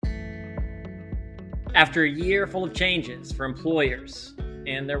After a year full of changes for employers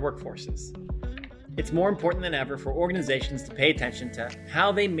and their workforces, it's more important than ever for organizations to pay attention to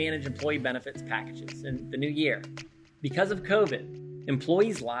how they manage employee benefits packages in the new year. Because of COVID,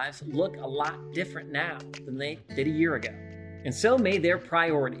 employees' lives look a lot different now than they did a year ago. And so may their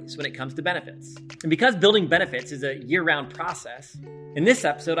priorities when it comes to benefits. And because building benefits is a year-round process, in this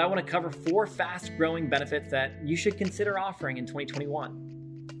episode I want to cover 4 fast-growing benefits that you should consider offering in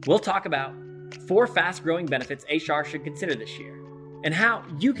 2021. We'll talk about 4 fast-growing benefits HR should consider this year, and how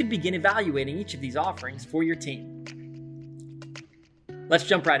you can begin evaluating each of these offerings for your team. Let's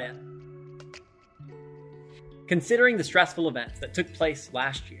jump right in. Considering the stressful events that took place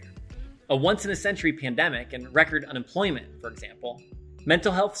last year, a once-in-a-century pandemic and record unemployment, for example,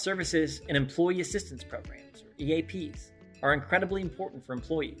 mental health services and employee assistance programs, or EAPs, are incredibly important for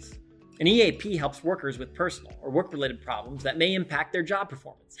employees. An EAP helps workers with personal or work-related problems that may impact their job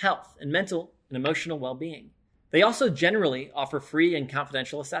performance, health, and mental and emotional well-being. They also generally offer free and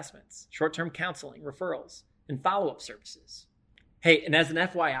confidential assessments, short-term counseling, referrals, and follow-up services. Hey, and as an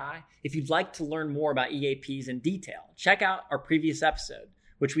FYI, if you'd like to learn more about EAPs in detail, check out our previous episode,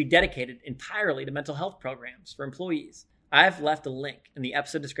 which we dedicated entirely to mental health programs for employees. I've left a link in the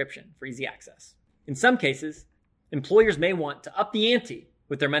episode description for easy access. In some cases, employers may want to up the ante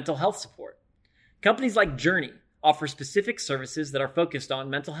with their mental health support. Companies like Journey offer specific services that are focused on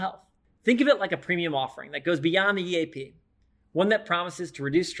mental health. Think of it like a premium offering that goes beyond the EAP, one that promises to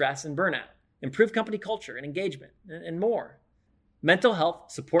reduce stress and burnout, improve company culture and engagement, and more. Mental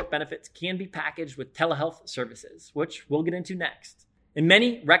health support benefits can be packaged with telehealth services, which we'll get into next. And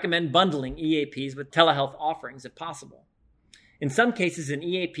many recommend bundling EAPs with telehealth offerings if possible. In some cases, an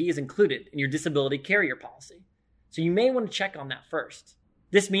EAP is included in your disability carrier policy, so you may want to check on that first.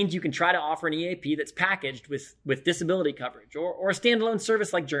 This means you can try to offer an EAP that's packaged with disability coverage or a standalone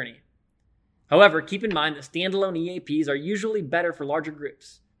service like Journey. However, keep in mind that standalone EAPs are usually better for larger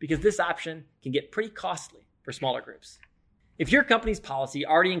groups because this option can get pretty costly for smaller groups. If your company's policy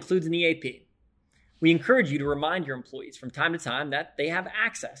already includes an EAP, we encourage you to remind your employees from time to time that they have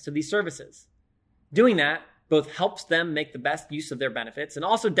access to these services. Doing that both helps them make the best use of their benefits and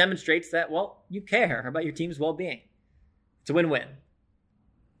also demonstrates that, you care about your team's well-being. It's a win-win.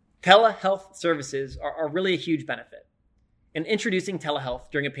 Telehealth services are really a huge benefit. And introducing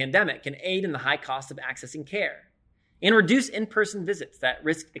telehealth during a pandemic can aid in the high cost of accessing care and reduce in-person visits that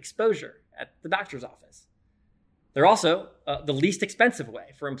risk exposure at the doctor's office. They're also the least expensive way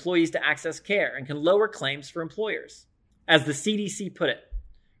for employees to access care and can lower claims for employers. As the CDC put it,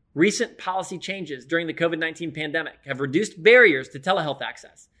 recent policy changes during the COVID-19 pandemic have reduced barriers to telehealth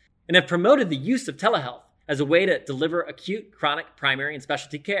access and have promoted the use of telehealth as a way to deliver acute, chronic, primary, and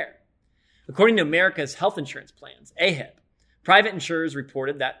specialty care. According to America's Health Insurance Plans, AHIP, private insurers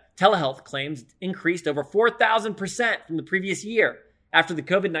reported that telehealth claims increased over 4,000% from the previous year after the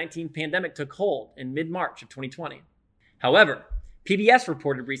COVID-19 pandemic took hold in mid-March of 2020. However, PBS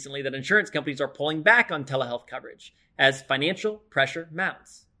reported recently that insurance companies are pulling back on telehealth coverage as financial pressure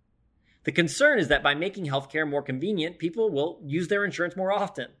mounts. The concern is that by making healthcare more convenient, people will use their insurance more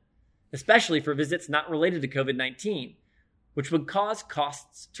often, especially for visits not related to COVID-19, which would cause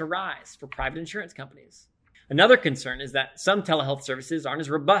costs to rise for private insurance companies. Another concern is that some telehealth services aren't as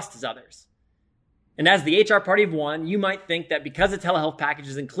robust as others. And as the HR party of one, you might think that because a telehealth package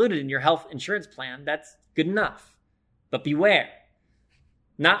is included in your health insurance plan, that's good enough. But beware,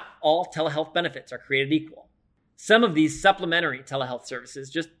 not all telehealth benefits are created equal. Some of these supplementary telehealth services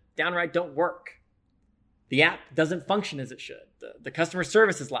just downright don't work. The app doesn't function as it should. The customer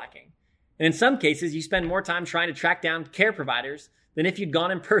service is lacking. And in some cases, you spend more time trying to track down care providers than if you'd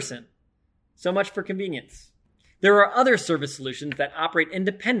gone in person. So much for convenience. There are other service solutions that operate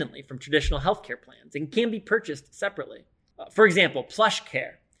independently from traditional healthcare plans and can be purchased separately. For example,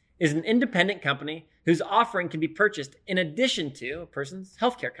 PlushCare is an independent company whose offering can be purchased in addition to a person's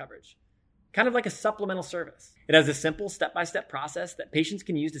healthcare coverage, kind of like a supplemental service. It has a simple step-by-step process that patients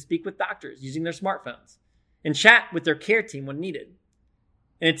can use to speak with doctors using their smartphones and chat with their care team when needed.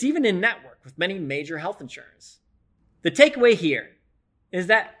 And it's even in network with many major health insurers. The takeaway here is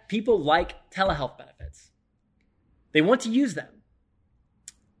that people like telehealth benefits. They want to use them.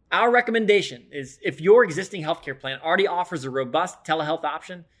 Our recommendation is if your existing healthcare plan already offers a robust telehealth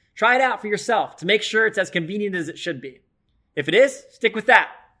option, try it out for yourself to make sure it's as convenient as it should be. If it is, stick with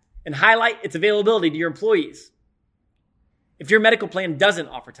that and highlight its availability to your employees. If your medical plan doesn't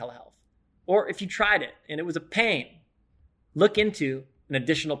offer telehealth, or if you tried it and it was a pain, look into an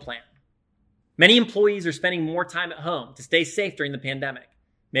additional plan. Many employees are spending more time at home to stay safe during the pandemic,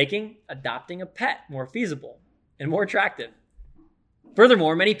 making adopting a pet more feasible and more attractive.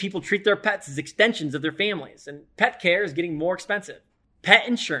 Furthermore, many people treat their pets as extensions of their families, and pet care is getting more expensive. Pet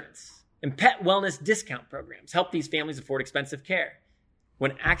insurance and pet wellness discount programs help these families afford expensive care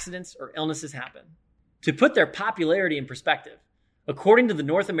when accidents or illnesses happen. To put their popularity in perspective, according to the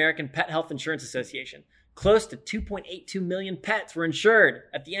North American Pet Health Insurance Association, close to 2.82 million pets were insured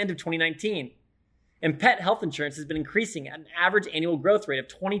at the end of 2019. And pet health insurance has been increasing at an average annual growth rate of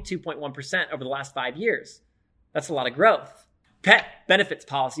 22.1% over the last 5 years. That's a lot of growth. Pet benefits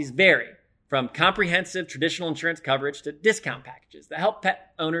policies vary from comprehensive traditional insurance coverage to discount packages that help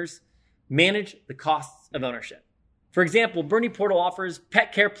pet owners manage the costs of ownership. For example, Bernie Portal offers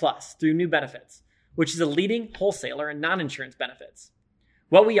Pet Care Plus through New Benefits, which is a leading wholesaler in non-insurance benefits.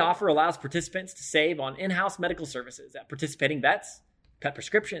 What we offer allows participants to save on in-house medical services at participating vets, pet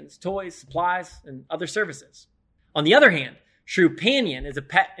prescriptions, toys, supplies, and other services. On the other hand, Trupanion is a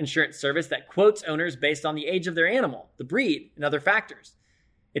pet insurance service that quotes owners based on the age of their animal, the breed, and other factors.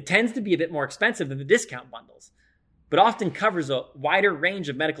 It tends to be a bit more expensive than the discount bundles, but often covers a wider range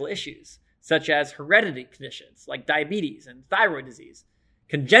of medical issues, such as hereditary conditions like diabetes and thyroid disease,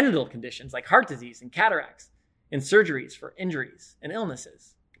 congenital conditions like heart disease and cataracts, and surgeries for injuries and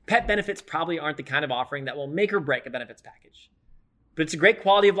illnesses. Pet benefits probably aren't the kind of offering that will make or break a benefits package, but it's a great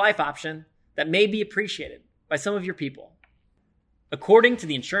quality of life option that may be appreciated by some of your people. According to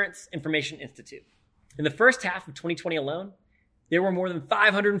the Insurance Information Institute, in the first half of 2020 alone, there were more than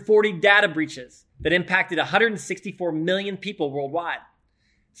 540 data breaches that impacted 164 million people worldwide.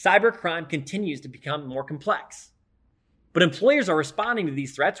 Cybercrime continues to become more complex, but employers are responding to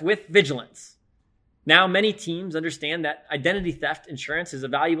these threats with vigilance. Now, many teams understand that identity theft insurance is a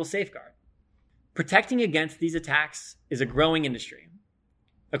valuable safeguard. Protecting against these attacks is a growing industry.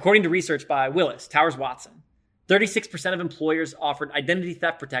 According to research by Willis Towers Watson, 36% of employers offered identity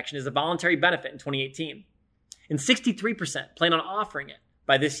theft protection as a voluntary benefit in 2018, and 63% plan on offering it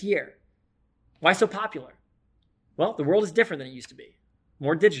by this year. Why so popular? Well, the world is different than it used to be,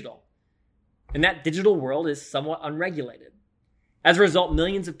 more digital. And that digital world is somewhat unregulated. As a result,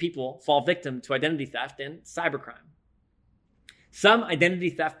 millions of people fall victim to identity theft and cybercrime. Some identity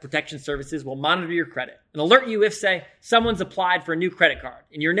theft protection services will monitor your credit and alert you if, say, someone's applied for a new credit card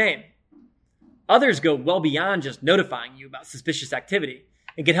in your name. Others go well beyond just notifying you about suspicious activity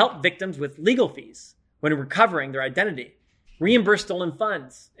and can help victims with legal fees when recovering their identity, reimburse stolen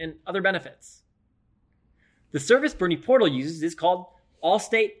funds, and other benefits. The service Bernie Portal uses is called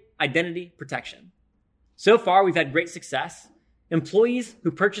Allstate Identity Protection. So far, we've had great success. Employees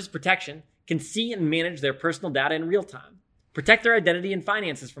who purchase protection can see and manage their personal data in real time, protect their identity and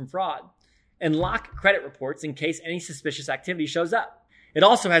finances from fraud, and lock credit reports in case any suspicious activity shows up. It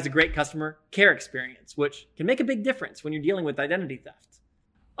also has a great customer care experience, which can make a big difference when you're dealing with identity theft.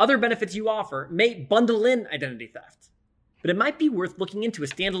 Other benefits you offer may bundle in identity theft, but it might be worth looking into a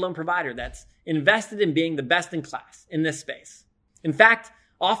standalone provider that's invested in being the best in class in this space. In fact,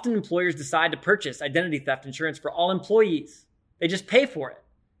 often employers decide to purchase identity theft insurance for all employees. They just pay for it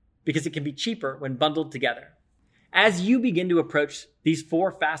because it can be cheaper when bundled together. As you begin to approach these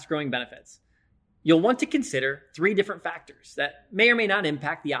 4 fast-growing benefits, you'll want to consider 3 different factors that may or may not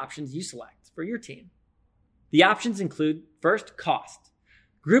impact the options you select for your team. The options include, first, cost.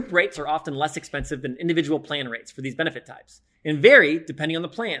 Group rates are often less expensive than individual plan rates for these benefit types and vary depending on the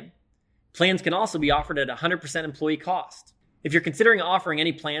plan. Plans can also be offered at 100% employee cost. If you're considering offering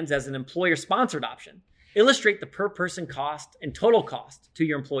any plans as an employer-sponsored option, illustrate the per-person cost and total cost to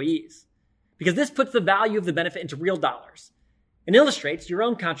your employees, because this puts the value of the benefit into real dollars and illustrates your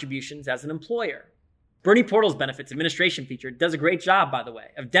own contributions as an employer. Bernie Portal's benefits administration feature does a great job, by the way,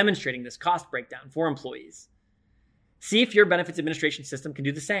 of demonstrating this cost breakdown for employees. See if your benefits administration system can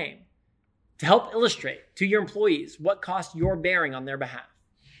do the same to help illustrate to your employees what cost you're bearing on their behalf,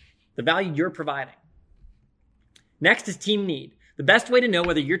 the value you're providing. Next is team need. The best way to know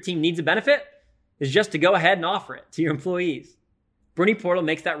whether your team needs a benefit is just to go ahead and offer it to your employees. Bernie Portal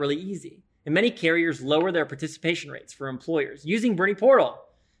makes that really easy, and many carriers lower their participation rates for employers using Bernie Portal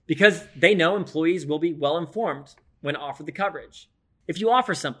because they know employees will be well informed when offered the coverage. If you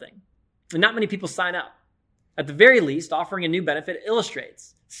offer something and not many people sign up, at the very least, offering a new benefit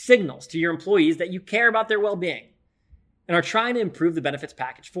illustrates, signals to your employees that you care about their well-being and are trying to improve the benefits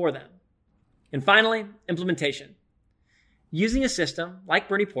package for them. And finally, implementation. Using a system like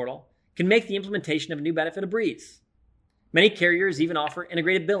Bernie Portal can make the implementation of a new benefit a breeze. Many carriers even offer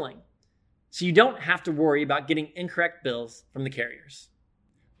integrated billing, so you don't have to worry about getting incorrect bills from the carriers.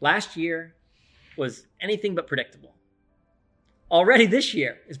 Last year was anything but predictable. Already this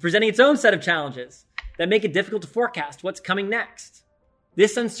year is presenting its own set of challenges that make it difficult to forecast what's coming next.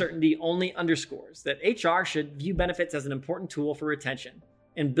 This uncertainty only underscores that HR should view benefits as an important tool for retention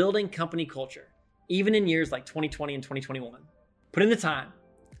and building company culture, even in years like 2020 and 2021. Put in the time.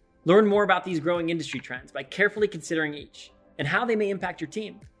 Learn more about these growing industry trends by carefully considering each and how they may impact your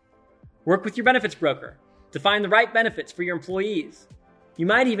team. Work with your benefits broker to find the right benefits for your employees. You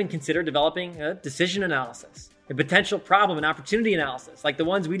might even consider developing a decision analysis, a potential problem and opportunity analysis like the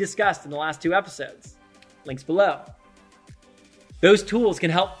ones we discussed in the last 2 episodes. Links below. Those tools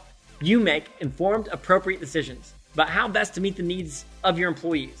can help you make informed, appropriate decisions about how best to meet the needs of your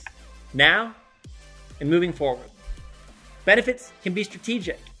employees now and moving forward. Benefits can be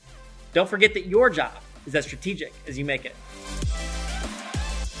strategic. Don't forget that your job is as strategic as you make it.